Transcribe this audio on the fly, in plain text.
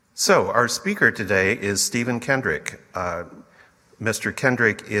So our speaker today is Stephen Kendrick. Mr.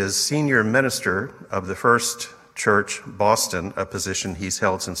 Kendrick is senior minister of the First Church Boston, a position he's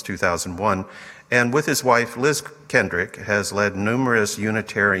held since 2001, and with his wife Liz Kendrick has led numerous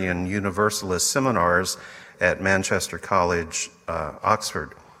Unitarian Universalist seminars at Manchester College,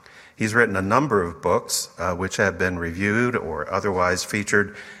 Oxford. He's written a number of books which have been reviewed or otherwise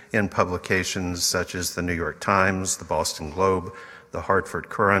featured in publications such as the New York Times, the Boston Globe, the Hartford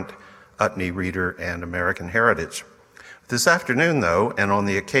Courant, Utne Reader, and American Heritage. This afternoon, though, and on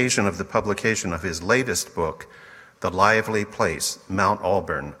the occasion of the publication of his latest book, The Lively Place, Mount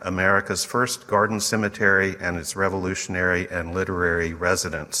Auburn, America's First Garden Cemetery and its Revolutionary and Literary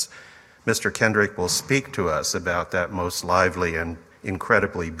Residents, Mr. Kendrick will speak to us about that most lively and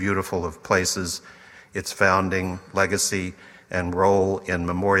incredibly beautiful of places, its founding, legacy, and role in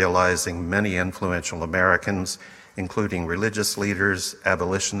memorializing many influential Americans, including religious leaders,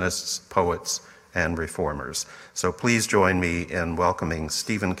 abolitionists, poets, and reformers. So please join me in welcoming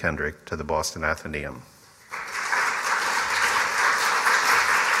Stephen Kendrick to the Boston Athenaeum.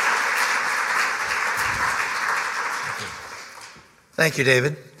 Thank you,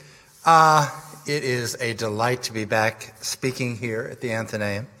 David. It is a delight to be back speaking here at the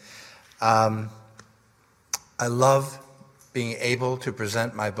Athenaeum. I love being able to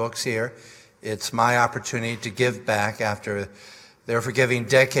present my books here. It's my opportunity to give back after their forgiving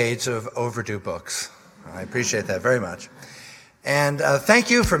decades of overdue books. I appreciate that very much. And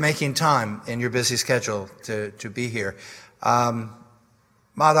thank you for making time in your busy schedule to be here. Mount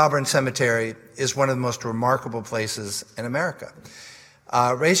Auburn Cemetery is one of the most remarkable places in America.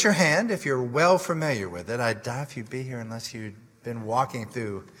 Raise your hand if you're well familiar with it. I doubt you'd be here unless you'd been walking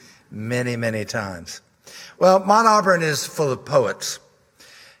through many, many times. Well, Mount Auburn is full of poets.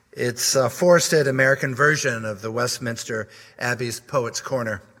 It's a forested American version of the Westminster Abbey's Poets'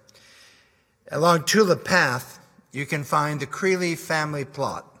 Corner. Along Tulip Path, you can find the Creeley family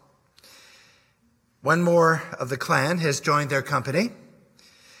plot. One more of the clan has joined their company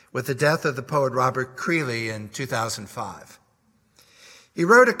with the death of the poet Robert Creeley in 2005. He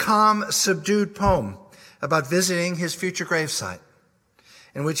wrote a calm, subdued poem about visiting his future gravesite,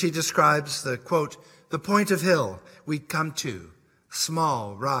 in which he describes the, quote, the point of hill we'd come to,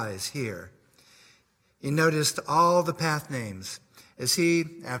 small rise here. He noticed all the path names as he,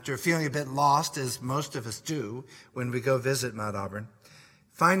 after feeling a bit lost, as most of us do when we go visit Mount Auburn,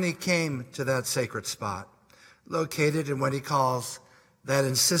 finally came to that sacred spot, located in what he calls that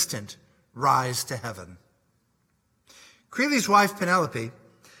insistent rise to heaven. Creeley's wife, Penelope,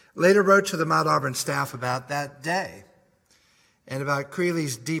 later wrote to the Mount Auburn staff about that day and about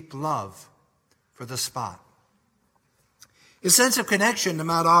Creeley's deep love for the spot. His sense of connection to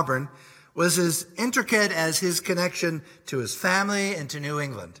Mount Auburn was as intricate as his connection to his family and to New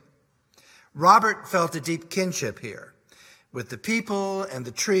England. Robert felt a deep kinship here with the people and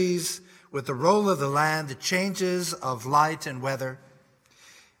the trees, with the roll of the land, the changes of light and weather.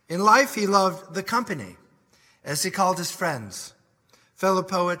 In life, he loved the company, as he called his friends, fellow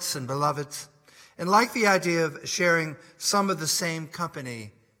poets and beloveds, and liked the idea of sharing some of the same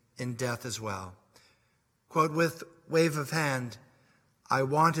company in death as well. Quote, with wave of hand, I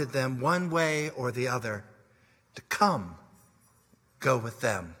wanted them one way or the other to come, go with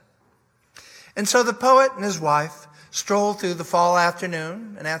them. And so the poet and his wife strolled through the fall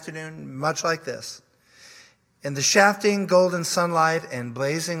afternoon, an afternoon much like this, in the shafting golden sunlight and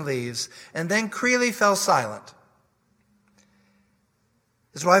blazing leaves, and then Creeley fell silent.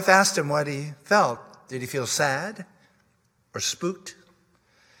 His wife asked him what he felt. Did he feel sad or spooked?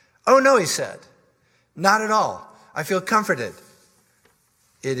 Oh, no, he said, not at all. I feel comforted.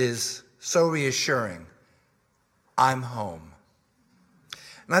 It is so reassuring. I'm home.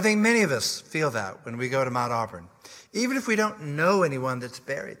 And I think many of us feel that when we go to Mount Auburn, even if we don't know anyone that's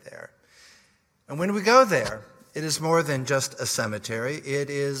buried there. And when we go there, it is more than just a cemetery. It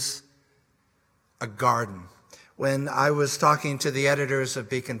is a garden. When I was talking to the editors of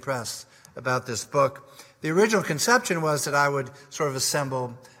Beacon Press about this book, the original conception was that I would sort of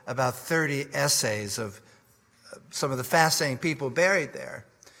assemble about 30 essays of some of the fascinating people buried there.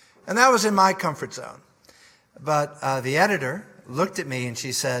 And that was in my comfort zone. But the editor looked at me and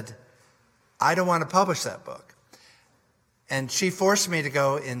she said, I don't want to publish that book. And she forced me to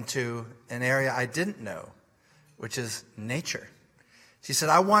go into an area I didn't know, which is nature. She said,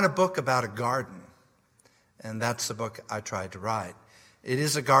 I want a book about a garden. And that's the book I tried to write. It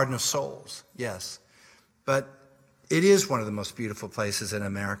is a garden of souls, yes. But it is one of the most beautiful places in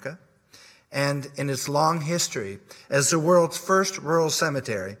America. And in its long history as the world's first rural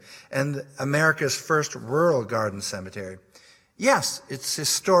cemetery and America's first rural garden cemetery, Yes, it's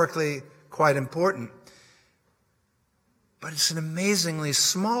historically quite important, but it's an amazingly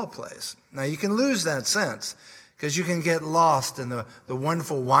small place. Now, you can lose that sense because you can get lost in the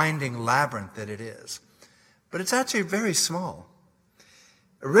wonderful winding labyrinth that it is. But it's actually very small.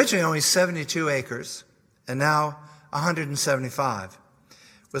 Originally only 72 acres, and now 175,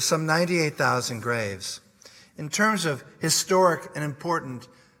 with some 98,000 graves. In terms of historic and important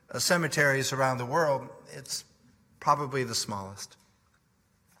cemeteries around the world, it's probably the smallest.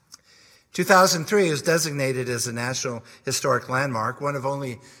 2003 is designated as a National Historic Landmark, one of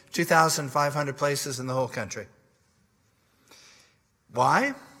only 2,500 places in the whole country.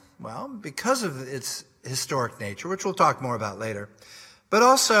 Why? Well, because of its historic nature, which we'll talk more about later, but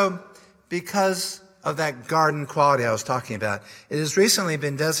also because of that garden quality I was talking about. It has recently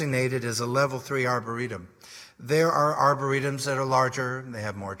been designated as a level 3 arboretum. There are arboretums that are larger, they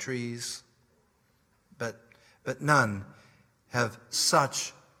have more trees, but none have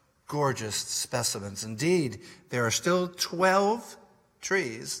such gorgeous specimens. Indeed, there are still 12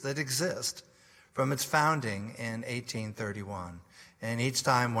 trees that exist from its founding in 1831. And each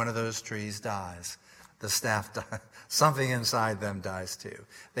time one of those trees dies, the staff dies. Something inside them dies too.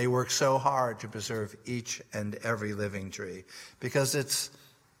 They work so hard to preserve each and every living tree because it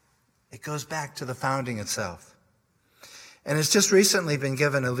goes back to the founding itself. And it's just recently been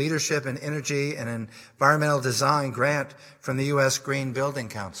given a Leadership in Energy and Environmental Design grant from the U.S. Green Building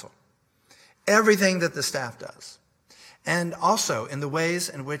Council. Everything that the staff does. And also in the ways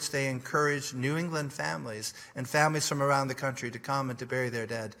in which they encourage New England families and families from around the country to come and to bury their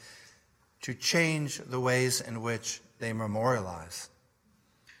dead, to change the ways in which they memorialize.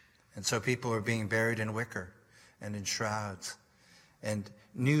 And so people are being buried in wicker and in shrouds and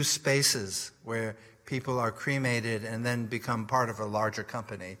new spaces where people are cremated and then become part of a larger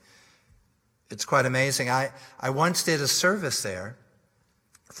company. It's quite amazing. I once did a service there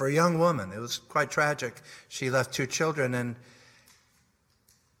for a young woman. It was quite tragic. She left 2 children, and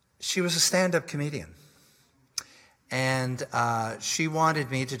she was a stand-up comedian. And she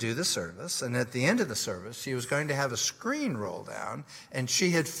wanted me to do the service. And at the end of the service, she was going to have a screen roll down, and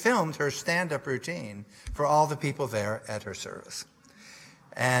she had filmed her stand-up routine for all the people there at her service.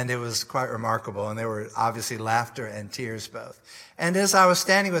 And it was quite remarkable, and there were obviously laughter and tears both. And as I was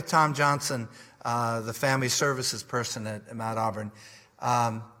standing with Tom Johnson, the family services person at Mount Auburn,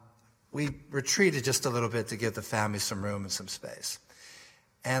 we retreated just a little bit to give the family some room and some space.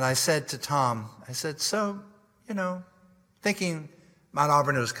 And I said to Tom, so, thinking Mount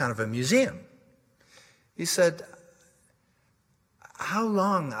Auburn was kind of a museum. He said, how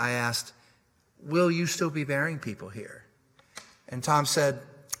long, I asked, will you still be burying people here? And Tom said,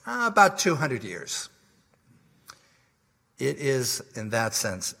 about 200 years. It is, in that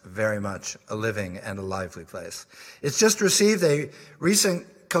sense, very much a living and a lively place. It's just received a recent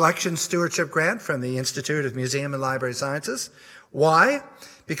collection stewardship grant from the Institute of Museum and Library Sciences. Why?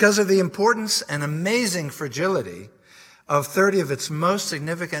 Because of the importance and amazing fragility of 30 of its most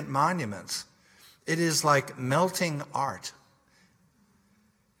significant monuments. It is like melting art.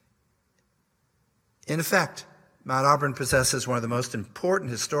 In effect, Mount Auburn possesses one of the most important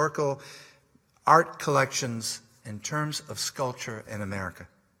historical art collections in terms of sculpture in America.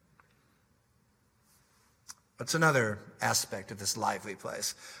 What's another aspect of this lively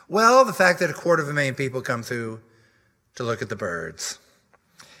place? Well, the fact that 250,000 people come through to look at the birds.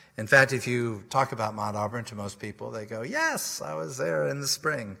 In fact, if you talk about Mount Auburn to most people, they go, yes, I was there in the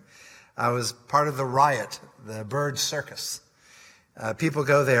spring. I was part of the riot, the bird circus. People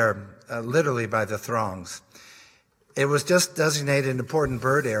go there literally by the throngs. It was just designated an important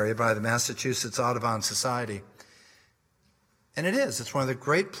bird area by the Massachusetts Audubon Society. And it is. It's one of the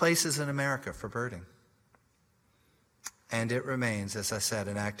great places in America for birding. And it remains, as I said,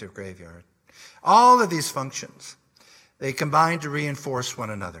 an active graveyard. All of these functions, they combine to reinforce one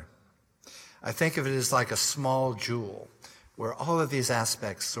another. I think of it as like a small jewel where all of these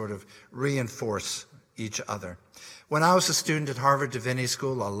aspects sort of reinforce each other. When I was a student at Harvard Divinity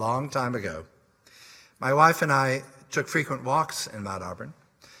School a long time ago, my wife and I took frequent walks in Mount Auburn.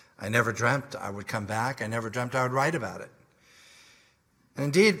 I never dreamt I would come back. I never dreamt I would write about it. And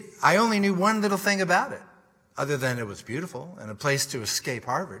indeed, I only knew one little thing about it, other than it was beautiful and a place to escape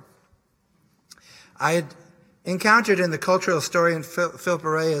Harvard. I had encountered in the cultural historian Philip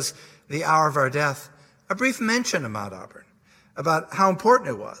Array's The Hour of Our Death a brief mention of Mount Auburn, about how important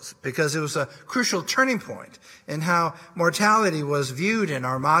it was, because it was a crucial turning point in how mortality was viewed in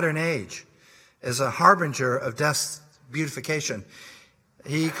our modern age as a harbinger of death's beautification.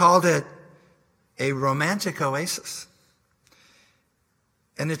 He called it a romantic oasis.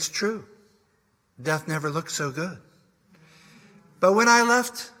 And it's true. Death never looked so good. But when I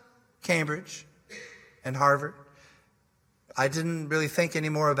left Cambridge and Harvard, I didn't really think any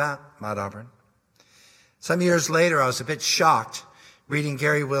more about Mount Auburn. Some years later, I was a bit shocked reading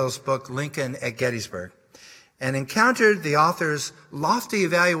Gary Will's book, Lincoln at Gettysburg, and encountered the author's lofty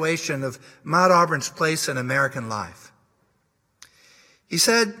evaluation of Mount Auburn's place in American life. He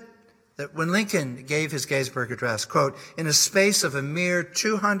said that when Lincoln gave his Gettysburg Address, quote, in a space of a mere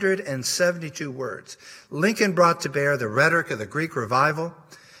 272 words, Lincoln brought to bear the rhetoric of the Greek revival,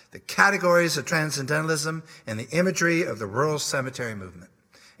 the categories of transcendentalism, and the imagery of the rural cemetery movement.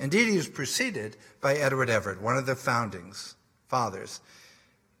 Indeed, he was preceded by Edward Everett, one of the founding fathers,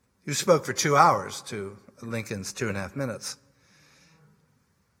 who spoke for 2 hours to Lincoln's 2.5 minutes.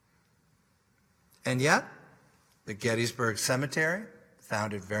 And yet, the Gettysburg Cemetery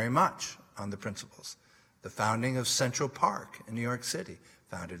founded very much on the principles. The founding of Central Park in New York City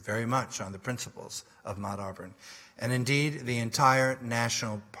founded very much on the principles of Mount Auburn. And indeed, the entire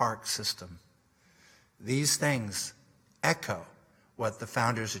national park system. These things echo what the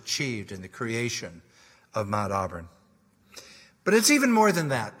founders achieved in the creation of Mount Auburn. But it's even more than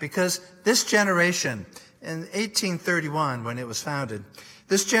that, because this generation, in 1831, when it was founded,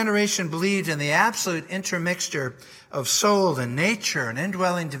 this generation believed in the absolute intermixture of soul and nature and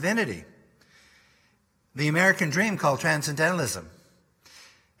indwelling divinity, the American dream called transcendentalism.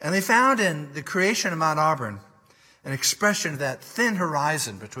 And they found in the creation of Mount Auburn an expression of that thin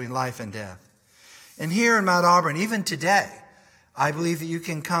horizon between life and death. And here in Mount Auburn, even today, I believe that you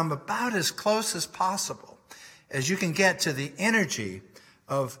can come about as close as possible as you can get to the energy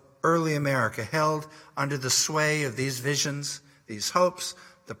of early America, held under the sway of these visions, these hopes,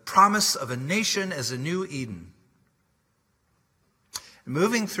 the promise of a nation as a new Eden.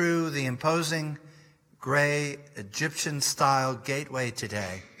 Moving through the imposing gray Egyptian-style gateway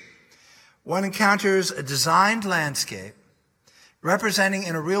today, one encounters a designed landscape representing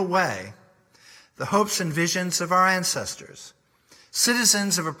in a real way the hopes and visions of our ancestors,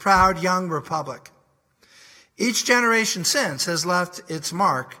 citizens of a proud young republic. Each generation since has left its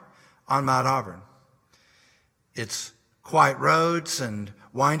mark on Mount Auburn. Its quiet roads and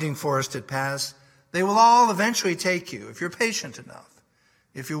winding forested paths, they will all eventually take you, if you're patient enough,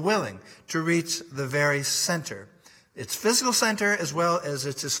 if you're willing to reach the very center, its physical center as well as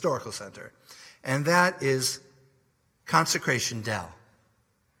its historical center. And that is Consecration Dell.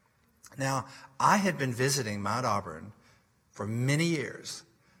 Now, I had been visiting Mount Auburn for many years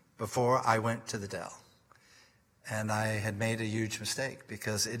before I went to the Dell. And I had made a huge mistake,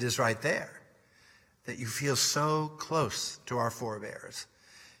 because it is right there that you feel so close to our forebears.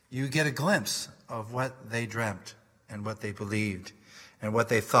 You get a glimpse of what they dreamt and what they believed and what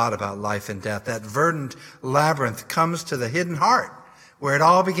they thought about life and death. That verdant labyrinth comes to the hidden heart where it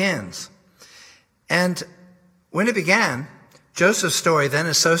all begins. And when it began, Joseph Story, then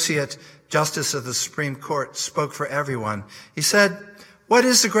Associate Justice of the Supreme Court, spoke for everyone. He said, "What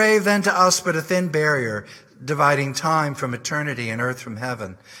is the grave then to us but a thin barrier dividing time from eternity and earth from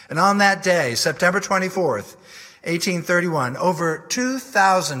heaven?" And on that day, September 24th, 1831, over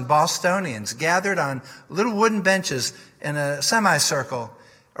 2,000 Bostonians gathered on little wooden benches in a semicircle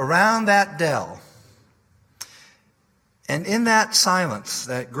around that dell. And in that silence,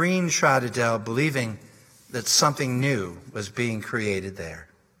 that green-shrouded dell, believing that something new was being created there.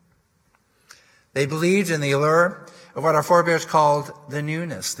 They believed in the allure of what our forebears called the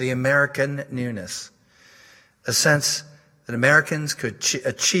newness, the American newness, a sense that Americans could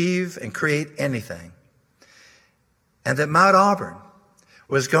achieve and create anything, and that Mount Auburn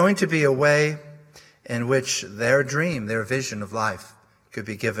was going to be a way in which their dream, their vision of life, could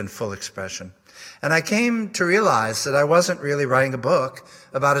be given full expression. And I came to realize that I wasn't really writing a book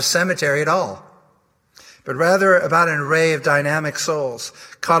about a cemetery at all, but rather about an array of dynamic souls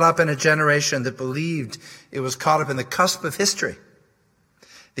caught up in a generation that believed it was caught up in the cusp of history,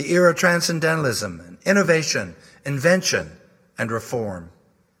 the era of transcendentalism, and innovation, invention, and reform.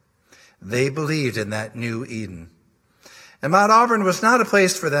 They believed in that new Eden. And Mount Auburn was not a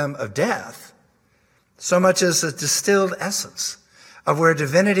place for them of death, so much as a distilled essence of where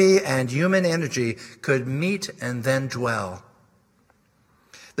divinity and human energy could meet and then dwell.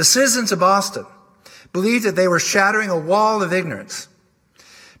 The citizens of Boston believed that they were shattering a wall of ignorance,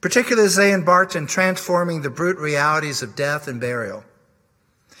 particularly as they embarked in transforming the brute realities of death and burial.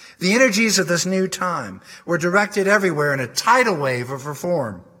 The energies of this new time were directed everywhere in a tidal wave of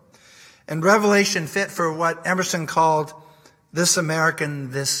reform and revelation fit for what Emerson called this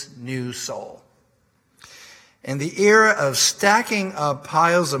American, this new soul. In the era of stacking up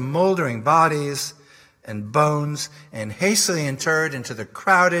piles of moldering bodies and bones and hastily interred into the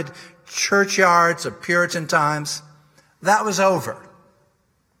crowded churchyards of Puritan times, That was over.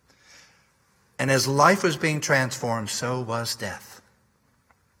 And as life was being transformed, so was death.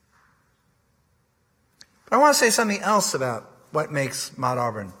 But I want to say something else about what makes Mount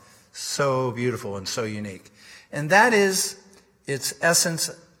Auburn so beautiful and so unique. And that is its essence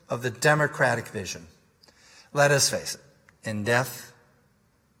of the democratic vision. Let us face it, in death,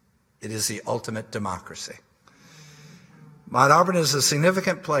 it is the ultimate democracy. Mount Auburn is a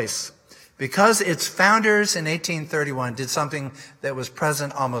significant place because its founders in 1831 did something that was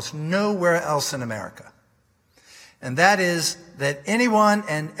present almost nowhere else in America. And that is that anyone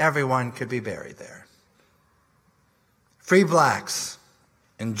and everyone could be buried there. Free blacks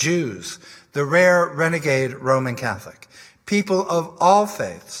and Jews, the rare renegade Roman Catholic, people of all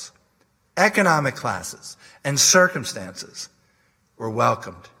faiths, economic classes, and circumstances were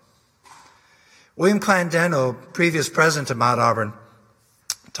welcomed. William Clandeno, previous president of Mount Auburn,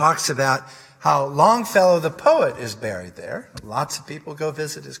 talks about how Longfellow the poet is buried there. Lots of people go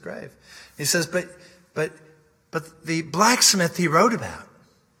visit his grave. He says, but the blacksmith he wrote about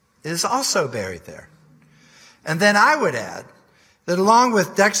is also buried there. And then I would add that along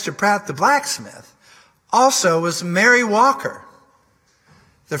with Dexter Pratt the blacksmith, also was Mary Walker,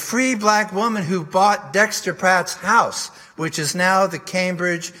 the free black woman who bought Dexter Pratt's house, which is now the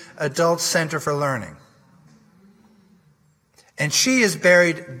Cambridge Adult Center for Learning. And she is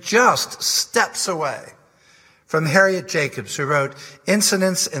buried just steps away from Harriet Jacobs, who wrote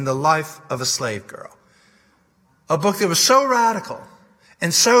Incidents in the Life of a Slave Girl, a book that was so radical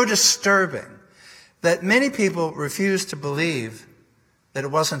and so disturbing that many people refused to believe that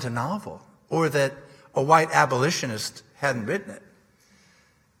it wasn't a novel or that a white abolitionist hadn't written it.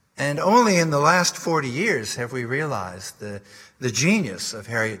 And only in the last 40 years have we realized the genius of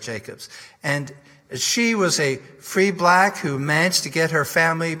Harriet Jacobs. And she was a free black who managed to get her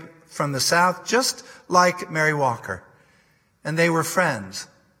family from the South, just like Mary Walker. And they were friends.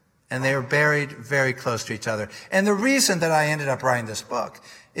 And they were buried very close to each other. And the reason that I ended up writing this book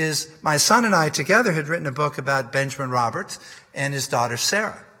is my son and I together had written a book about Benjamin Roberts and his daughter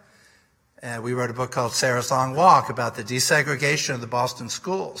Sarah. We wrote a book called Sarah's Long Walk about the desegregation of the Boston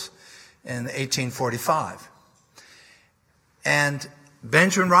schools in 1845. And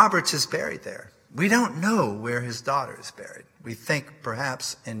Benjamin Roberts is buried there. We don't know where his daughter is buried. We think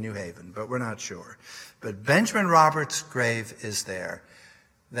perhaps in New Haven, but we're not sure. But Benjamin Roberts' grave is there,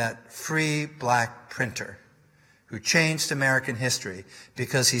 that free black printer who changed American history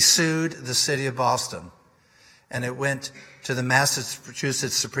because he sued the city of Boston. And it went to the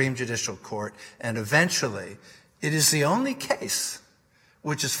Massachusetts Supreme Judicial Court, and eventually it is the only case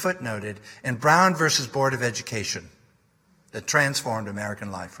which is footnoted in Brown versus Board of Education that transformed American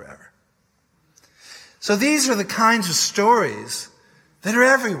life forever. So these are the kinds of stories that are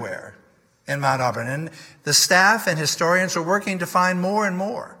everywhere in Mount Auburn, and the staff and historians are working to find more and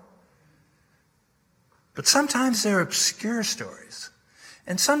more. But sometimes they're obscure stories,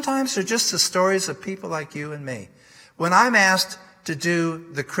 and sometimes they're just the stories of people like you and me. When I'm asked to do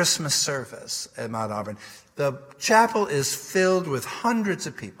the Christmas service at Mount Auburn, the chapel is filled with hundreds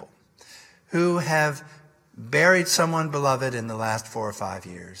of people who have buried someone beloved in the last 4 or 5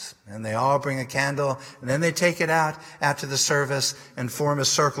 years. And they all bring a candle, and then they take it out after the service and form a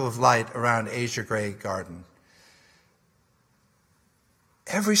circle of light around Asia Gray Garden.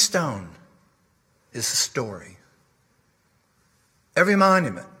 Every stone is a story. Every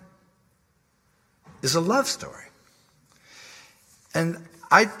monument is a love story. And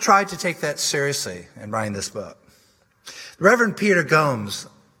I tried to take that seriously in writing this book. The Reverend Peter Gomes,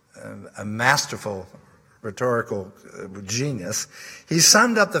 a masterful rhetorical genius, he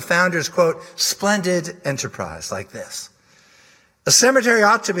summed up the founder's, quote, splendid enterprise like this: a cemetery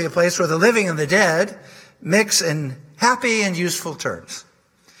ought to be a place where the living and the dead mix in happy and useful terms.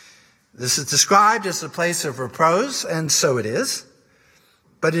 This is described as a place of repose, and so it is,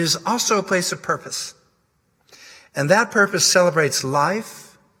 but it is also a place of purpose. And that purpose celebrates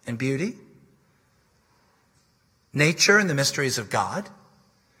life and beauty, nature and the mysteries of God,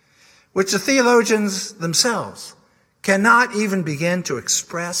 which the theologians themselves cannot even begin to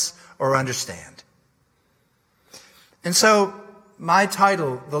express or understand. And so my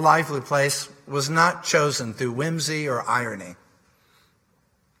title, The Lively Place, was not chosen through whimsy or irony.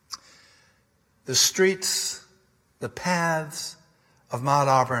 The streets, the paths of Mount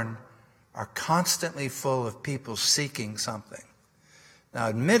Auburn are constantly full of people seeking something. Now,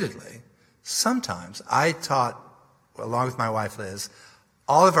 admittedly, sometimes I taught, along with my wife Liz,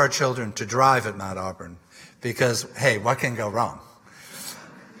 all of our children to drive at Mount Auburn because, hey, what can go wrong?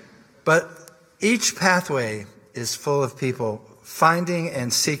 But each pathway is full of people finding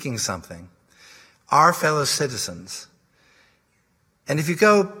and seeking something, our fellow citizens, And if you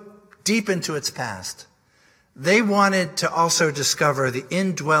go deep into its past, they wanted to also discover the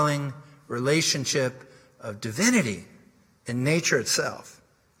indwelling relationship of divinity in nature itself.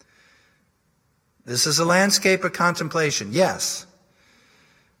 This is a landscape of contemplation, yes.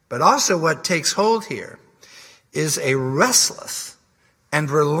 But also what takes hold here is a restless and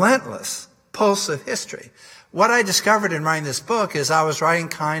relentless pulse of history. What I discovered in writing this book is I was writing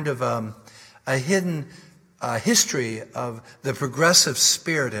kind of a hidden history of the progressive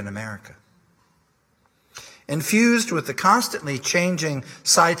spirit in America. Infused with the constantly changing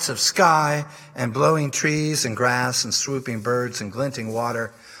sights of sky and blowing trees and grass and swooping birds and glinting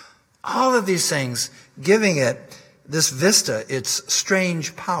water, all of these things giving it, this vista, its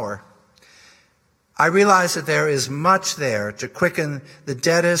strange power. I realize that there is much there to quicken the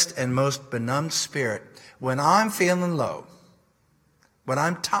deadest and most benumbed spirit when I'm feeling low, when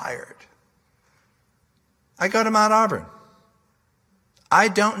I'm tired. I go to Mount Auburn. I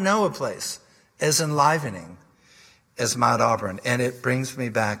don't know a place as enlivening as Mount Auburn, and it brings me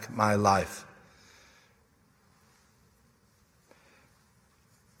back my life.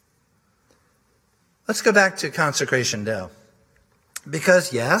 Let's go back to Consecration Dell.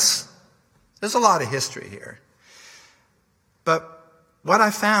 Because, yes, there's a lot of history here. But what I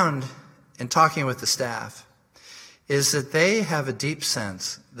found in talking with the staff is that they have a deep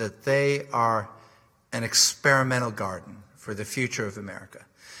sense that they are an experimental garden for the future of America.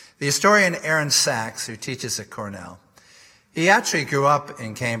 The historian Aaron Sachs, who teaches at Cornell, he actually grew up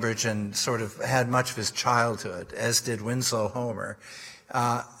in Cambridge and sort of had much of his childhood, as did Winslow Homer,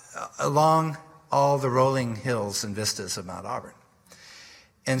 along all the rolling hills and vistas of Mount Auburn.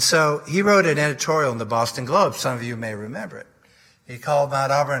 And so he wrote an editorial in the Boston Globe. Some of you may remember it. He called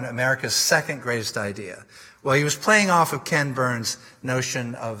Mount Auburn America's second greatest idea. Well, he was playing off of Ken Burns'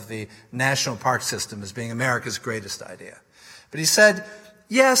 notion of the national park system as being America's greatest idea. But he said,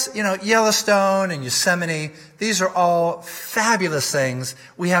 yes, Yellowstone and Yosemite, these are all fabulous things.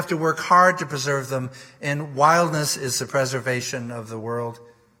 We have to work hard to preserve them, and wildness is the preservation of the world.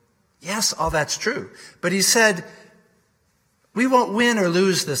 Yes, all that's true. But he said, we won't win or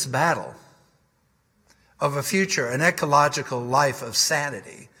lose this battle of a future, an ecological life of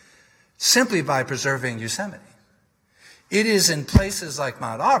sanity, simply by preserving Yosemite. It is in places like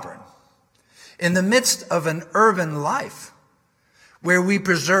Mount Auburn, in the midst of an urban life, where we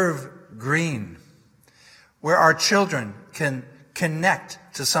preserve green, where our children can connect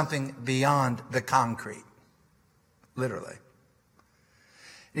to something beyond the concrete, literally.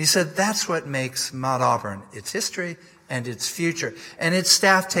 And he said that's what makes Mount Auburn its history and its future. And its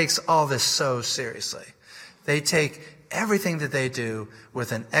staff takes all this so seriously. They take everything that they do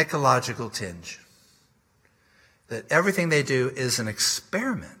with an ecological tinge. That everything they do is an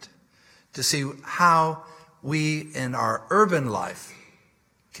experiment to see how we in our urban life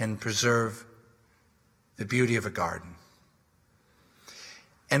can preserve the beauty of a garden.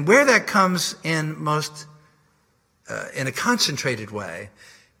 And where that comes in most, in a concentrated way,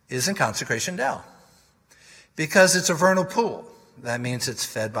 is in Consecration Dell. Because it's a vernal pool. That means it's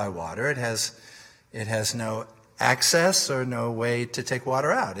fed by water. It has no access or no way to take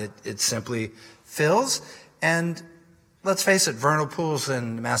water out. It simply fills. And let's face it, vernal pools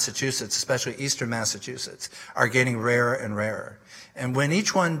in Massachusetts, especially eastern Massachusetts, are getting rarer and rarer. And when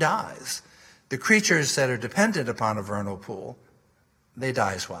each one dies, the creatures that are dependent upon a vernal pool, they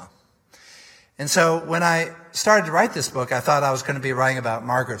die as well. And so when I started to write this book, I thought I was going to be writing about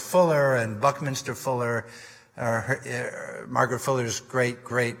Margaret Fuller and Buckminster Fuller, Margaret Fuller's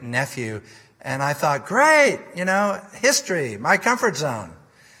great nephew. And I thought, great, history, my comfort zone.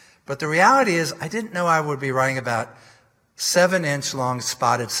 But the reality is I didn't know I would be writing about 7-inch long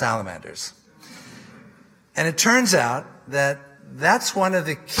spotted salamanders. And it turns out that that's one of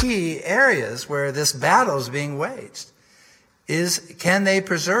the key areas where this battle is being waged. Can they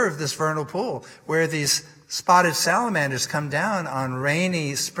preserve this vernal pool where these spotted salamanders come down on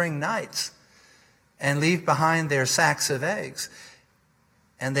rainy spring nights and leave behind their sacks of eggs,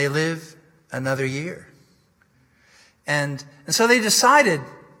 and they live another year. And so they decided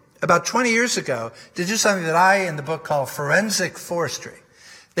about 20 years ago to do something that I in the book call forensic forestry.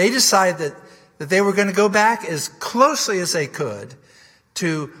 They decided that they were going to go back as closely as they could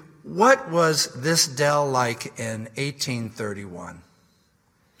to what was this dell like in 1831?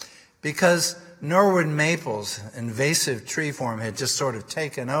 Because Norwood maples, invasive tree form, had just sort of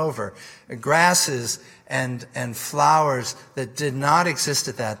taken over. Grasses and flowers that did not exist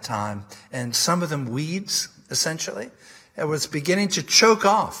at that time, and some of them weeds, essentially, it was beginning to choke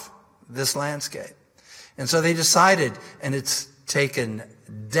off this landscape. And so they decided, and it's taken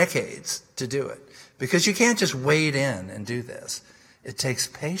decades to do it, because you can't just wade in and do this. It takes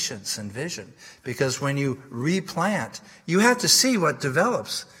patience and vision, because when you replant, you have to see what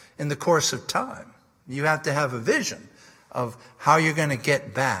develops in the course of time. You have to have a vision of how you're going to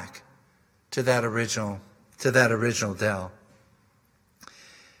get back to that original dell.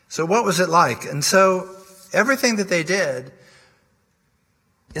 So what was it like? And so everything that they did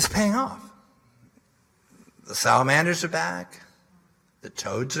is paying off. The salamanders are back. The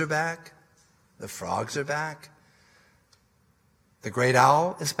toads are back. The frogs are back. The great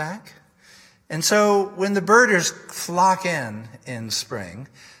owl is back. And so when the birders flock in spring,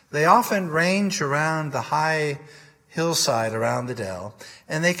 they often range around the high hillside around the dell,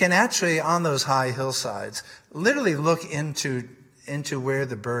 and they can actually, on those high hillsides, literally look into where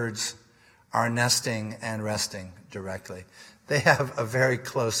the birds are nesting and resting directly. They have a very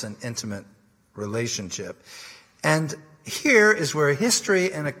close and intimate relationship. And here is where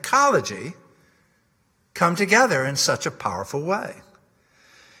history and ecology come together in such a powerful way.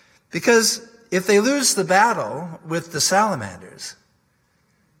 Because if they lose the battle with the salamanders,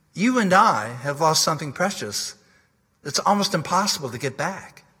 you and I have lost something precious that's almost impossible to get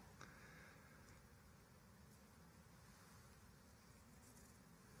back.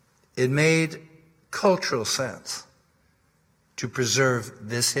 It made cultural sense to preserve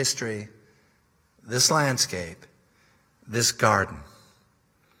this history, this landscape, this garden.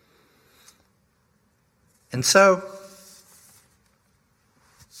 And so,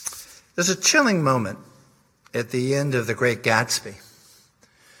 there's a chilling moment at the end of The Great Gatsby,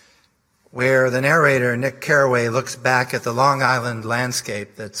 where the narrator, Nick Carraway, looks back at the Long Island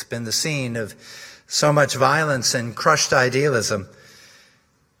landscape that's been the scene of so much violence and crushed idealism.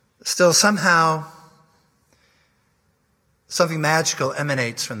 Still, somehow, something magical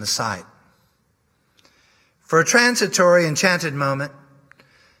emanates from the sight. For a transitory, enchanted moment,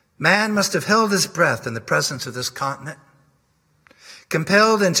 man must have held his breath in the presence of this continent.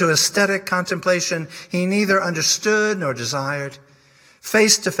 Compelled into aesthetic contemplation he neither understood nor desired,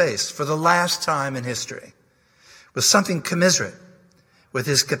 face to face for the last time in history with something commiserate with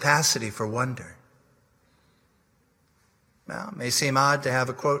his capacity for wonder. Now, it may seem odd to have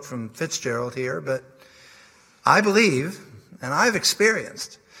a quote from Fitzgerald here, but I believe, and I've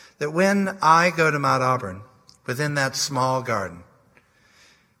experienced, that when I go to Mount Auburn, within that small garden,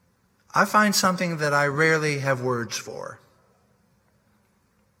 I find something that I rarely have words for.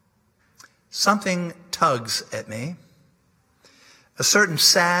 Something tugs at me, a certain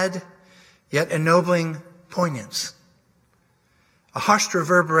sad yet ennobling poignance, a hushed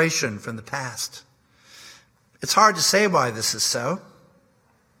reverberation from the past. It's hard to say why this is so,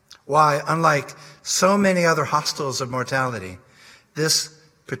 why, unlike so many other hostels of mortality, this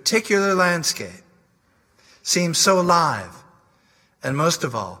particular landscape seems so alive, and most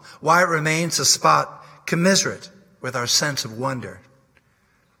of all, why it remains a spot commiserate with our sense of wonder.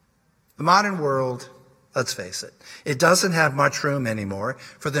 The modern world, let's face it, it doesn't have much room anymore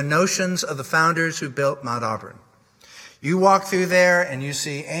for the notions of the founders who built Mount Auburn. You walk through there and you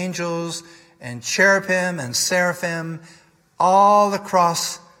see angels and cherubim and seraphim all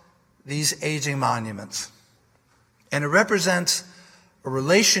across these aging monuments. And it represents a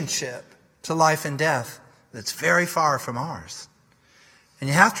relationship to life and death that's very far from ours. And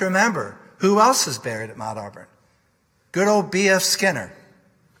you have to remember, who else is buried at Mount Auburn? Good old B.F. Skinner.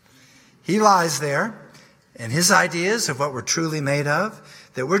 He lies there, and his ideas of what we're truly made of,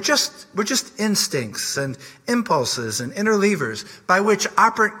 that we're just instincts and impulses and inner levers by which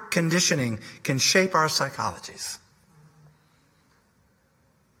operant conditioning can shape our psychologies.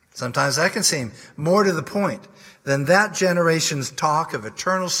 Sometimes that can seem more to the point than that generation's talk of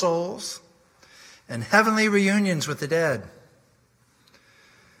eternal souls and heavenly reunions with the dead.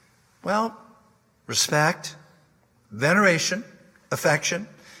 Well, respect, veneration, affection.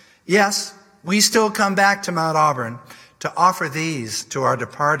 Yes, we still come back to Mount Auburn to offer these to our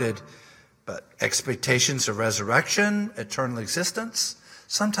departed, but expectations of resurrection, eternal existence,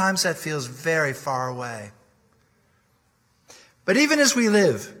 sometimes that feels very far away. But even as we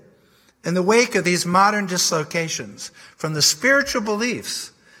live in the wake of these modern dislocations from the spiritual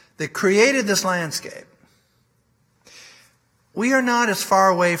beliefs that created this landscape, we are not as far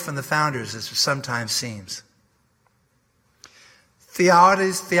away from the founders as it sometimes seems.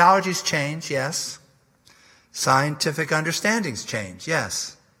 Theologies change, yes. Scientific understandings change,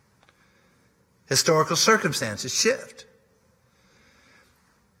 yes. Historical circumstances shift.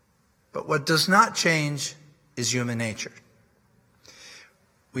 But what does not change is human nature.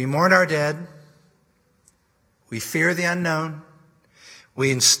 We mourn our dead. We fear the unknown.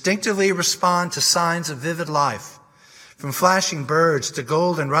 We instinctively respond to signs of vivid life, from flashing birds to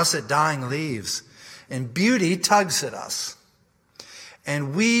gold and russet dying leaves, and beauty tugs at us.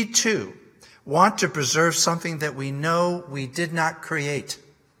 And we too want to preserve something that we know we did not create.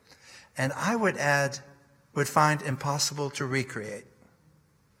 And I would add, would find impossible to recreate.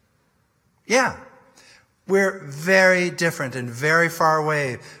 Yeah, we're very different and very far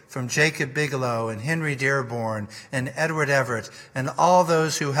away from Jacob Bigelow and Henry Dearborn and Edward Everett and all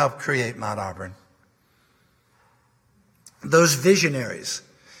those who helped create Mount Auburn. Those visionaries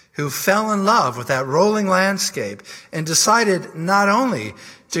who fell in love with that rolling landscape and decided not only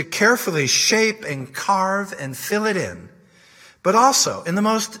to carefully shape and carve and fill it in, but also, in the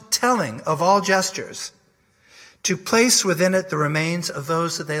most telling of all gestures, to place within it the remains of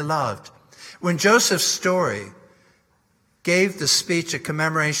those that they loved. When Joseph Story gave the speech at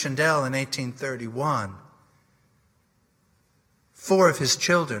Commemoration Dell in 1831, 4 of his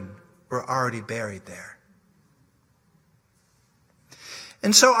children were already buried there.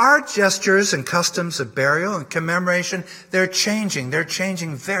 And so our gestures and customs of burial and commemoration, they're changing. They're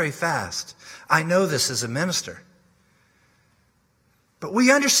changing very fast. I know this as a minister. But we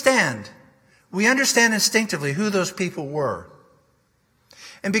understand instinctively who those people were.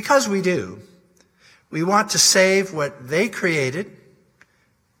 And because we do, we want to save what they created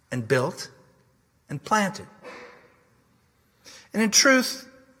and built and planted. And in truth,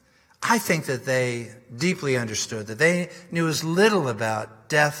 I think that they deeply understood, that they knew as little about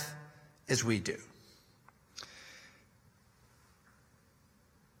death as we do.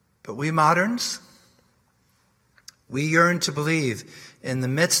 But we moderns, we yearn to believe in the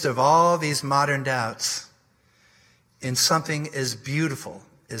midst of all these modern doubts in something as beautiful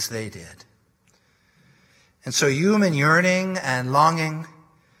as they did. And so human yearning and longing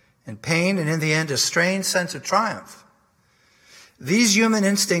and pain, and in the end a strange sense of triumph, these human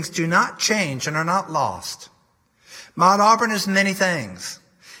instincts do not change and are not lost. Mount Auburn is many things.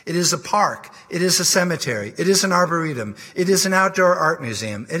 It is a park. It is a cemetery. It is an arboretum. It is an outdoor art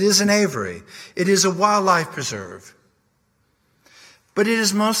museum. It is an aviary. It is a wildlife preserve. But it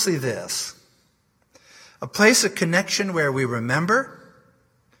is mostly this: a place of connection where we remember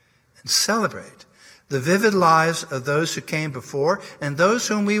and celebrate the vivid lives of those who came before and those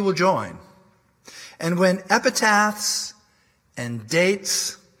whom we will join. And when epitaphs and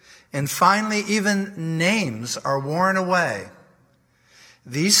dates and finally even names are worn away,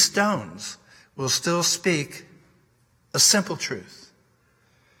 these stones will still speak a simple truth.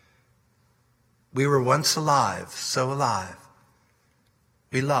 We were once alive, so alive.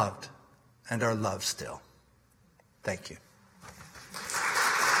 We loved and are loved still. Thank you.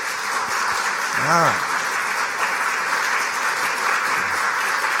 All right.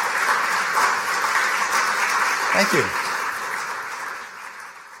 Thank you.